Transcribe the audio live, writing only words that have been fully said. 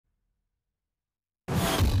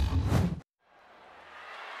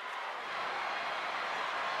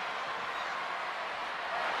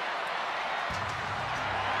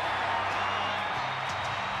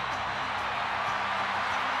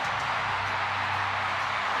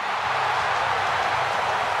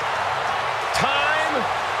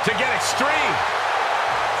to get extreme.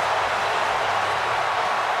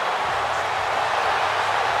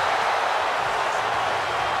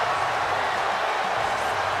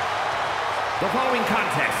 The following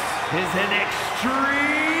contest is an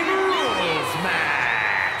Extreme Rules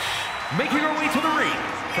match. Making her way to the ring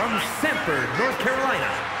from Sanford, North Carolina,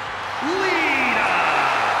 Lita.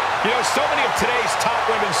 You know, so many of today's top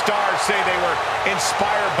women's stars say they were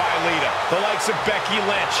inspired by Lita. The likes of Becky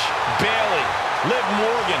Lynch, Bayley, Liv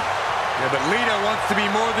Morgan. Yeah, but Lita wants to be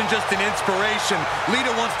more than just an inspiration.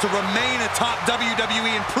 Lita wants to remain a top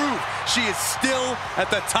WWE and prove she is still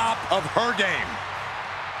at the top of her game.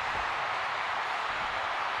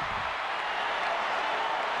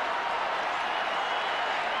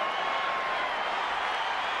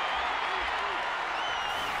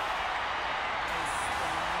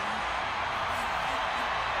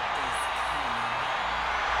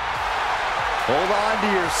 Hold on to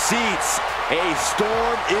your seats. A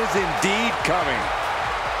storm is indeed coming.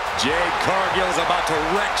 Jade Cargill is about to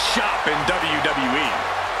wreck shop in WWE.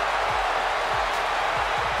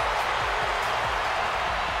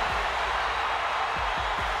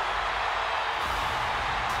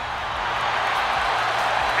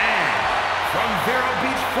 And from Vero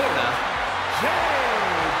Beach, Florida,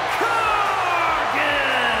 Jade Cargill.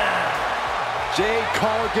 Jade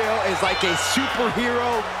Cargill is like a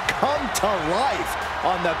superhero come to life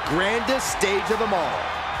on the grandest stage of them all.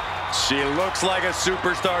 She looks like a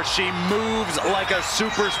superstar. She moves like a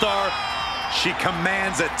superstar. She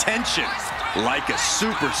commands attention like a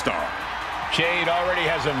superstar. Jade already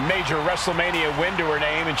has a major WrestleMania win to her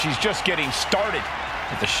name, and she's just getting started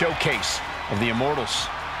at the showcase of the Immortals.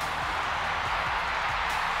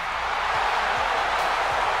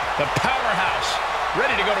 The powerhouse,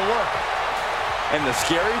 ready to go to work. And the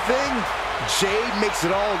scary thing, Jade makes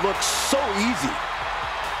it all look so easy.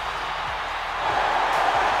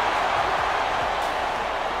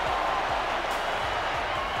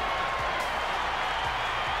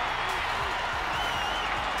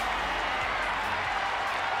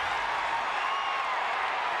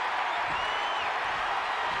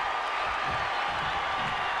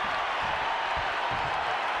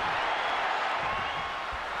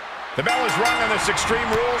 The bell is rung on this Extreme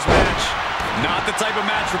Rules match. Not the type of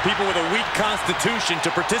match for people with a weak constitution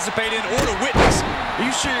to participate in or to witness. Are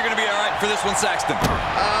you sure you're going to be all right for this one, Saxton?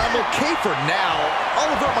 I'm okay for now.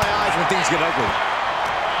 I'll avert my eyes when things get ugly.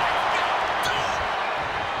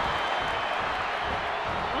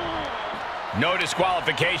 No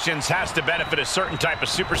disqualifications has to benefit a certain type of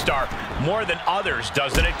superstar more than others,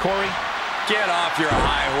 doesn't it, Corey? Get off your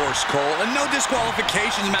high horse, Cole. And no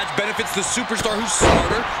disqualifications match benefits the superstar who's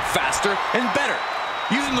smarter, faster, and better.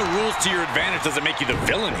 Using the rules to your advantage doesn't make you the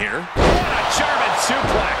villain here. What a German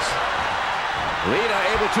suplex. Lita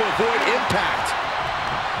able to avoid impact.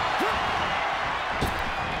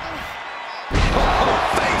 Oh,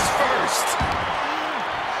 face first.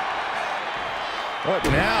 What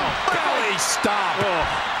now? Belly stop. Oh.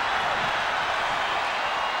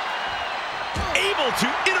 Able to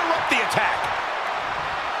interrupt the attack.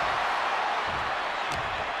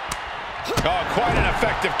 Oh, quite an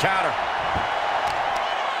effective counter.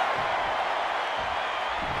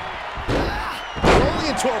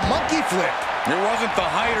 Into a monkey flip. It wasn't the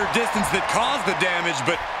height or distance that caused the damage,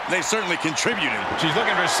 but they certainly contributed. She's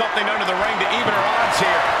looking for something under the ring to even her odds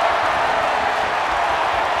here.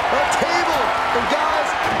 A table. And guys,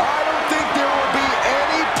 I don't think there will be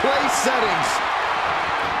any place settings.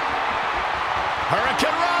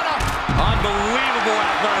 Hurricane Rana. Unbelievable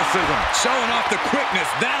athleticism. Showing off the quickness.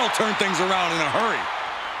 That'll turn things around in a hurry.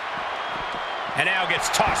 And now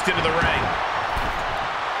gets tossed into the ring.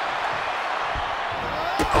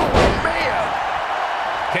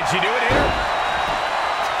 Can she do it here?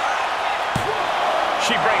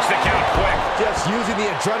 She breaks the count quick. Just using the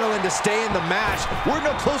adrenaline to stay in the match. We're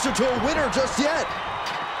no closer to a winner just yet.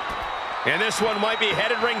 And this one might be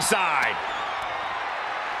headed ringside.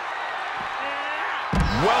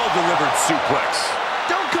 Well-delivered suplex.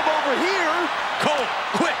 Don't come over here. Cole,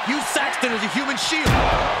 quick, use Saxton as a human shield.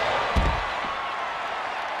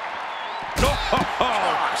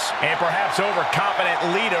 And perhaps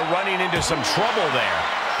overconfident Lita running into some trouble there.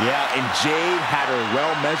 Yeah, and Jade had her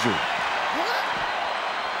well measured.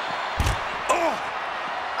 Oh!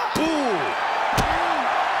 Ooh!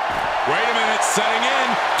 Wait a minute, setting in.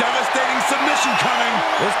 Devastating submission coming.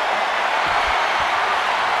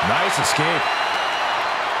 Nice escape.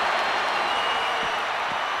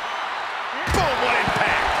 Boom, what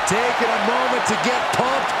impact. Taking a moment to get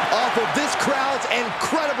pumped off of this crowd's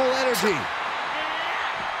incredible energy.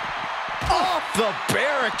 Off the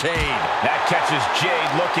barricade. That catches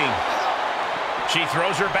Jade looking She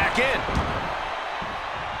throws her back in.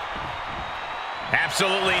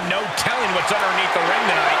 Absolutely no telling what's underneath the ring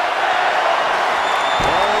tonight.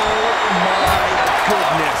 Oh my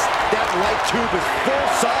goodness. That light tube is full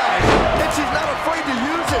size, and she's not afraid to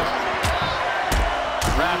use it.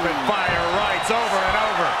 Rapid fire rights over and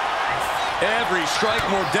over. Every strike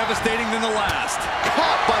more devastating than the last.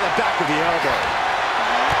 Caught by the back of the elbow.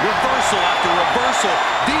 Reversal after reversal.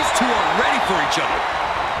 These two are ready for each other.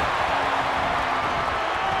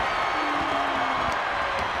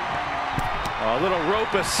 A little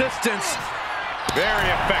rope assistance. Very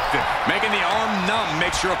effective. Making the arm numb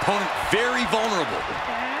makes your opponent very vulnerable.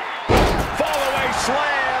 Fall away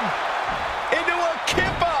slam into a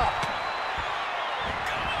kip up.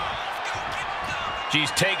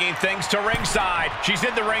 She's taking things to ringside. She's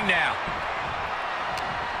in the ring now.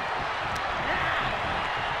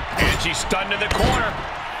 And she's stunned in the corner.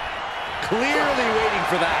 Clearly waiting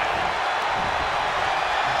for that.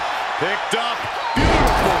 Picked up.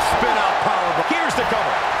 Beautiful spin out powerbomb. Here's the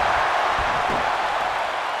cover.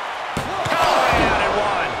 Power down at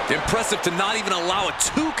one. Impressive to not even allow a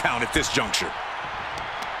 2 count at this juncture.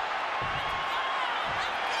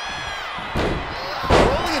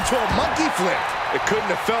 Rolling into a monkey flip. It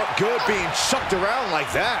couldn't have felt good being chucked around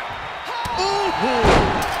like that. Ooh.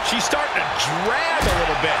 She's starting to drag a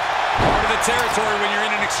little bit. Part of the territory when you're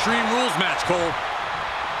in an Extreme Rules match, Cole.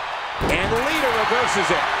 And Lita reverses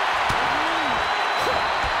it.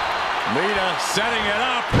 Lita setting it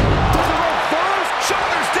up. Reverse,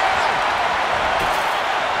 shoulders down.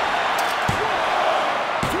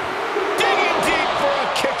 Digging deep for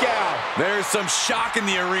a kick out. There's some shock in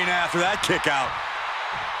the arena after that kick out.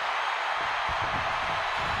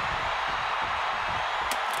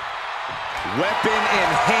 Weapon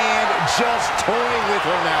in hand, just toying with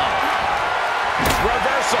her now.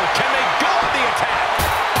 Reversal, can they go with the attack?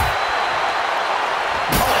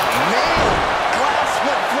 Oh, man. Glass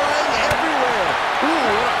went flying everywhere.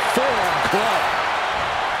 Ooh, what a forearm club.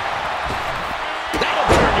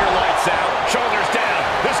 That'll turn your lights out. Shoulders down.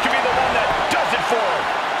 This could be the one that does it for her.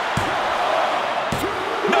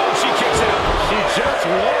 No, she kicks out. She just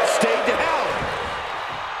won't stay down.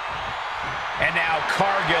 And now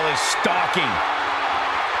Cargill is stalking.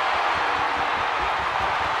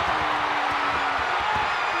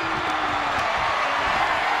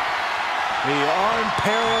 The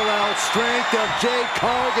unparalleled strength of Jade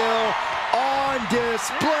Cargill on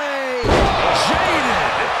display.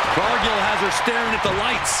 Jaded! Cargill has her staring at the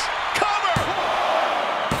lights. Cover!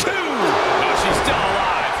 2. No, she's still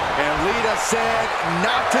alive. And Lita said,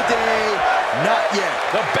 not today, not yet.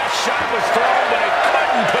 The best shot was thrown, but it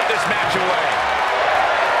couldn't put this match away.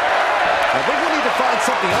 I think we need to find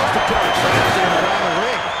something else to put our traps in around the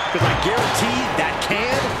ring, because I guarantee that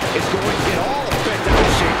can is going to get all bent out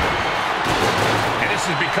of shape. And this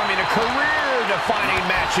is becoming a career-defining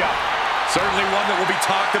matchup. Certainly one that will be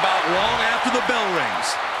talked about long after the bell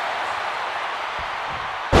rings.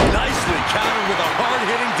 Nicely countered with a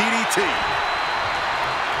hard-hitting DDT.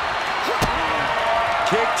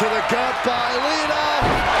 Kick to the gut by Lita.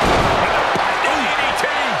 DDT.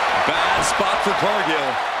 Bad spot for Cargill.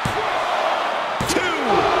 2, 3,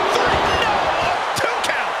 no, 2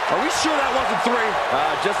 count. Are we sure that wasn't 3?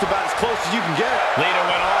 Just about as close as you can get. Lita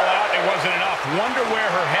went all out. It wasn't enough. Wonder where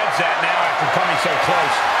her head's at now after coming so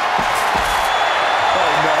close.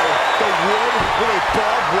 Oh no, the wood with a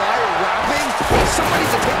barbed wire wrapping? Somebody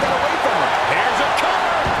to take that away from her. Here's a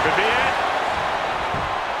cover. Could be it.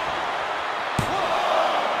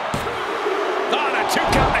 Oh, the 2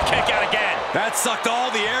 count, the kick out again. That sucked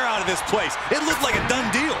all the air out of this place. It looked like a done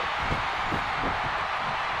deal.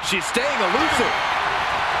 She's staying elusive.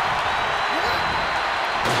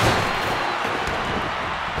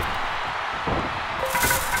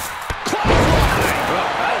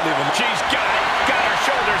 She's got it. Got her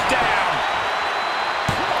shoulders down.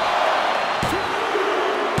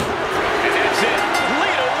 And that's it.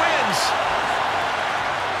 Lita wins.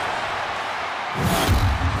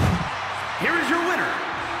 Here is your winner,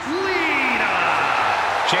 Lita.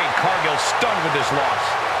 Jade Cargill stunned with this loss.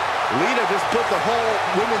 Lita just put the whole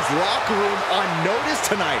women's locker room on notice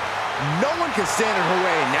tonight. No one can stand in her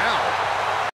way now.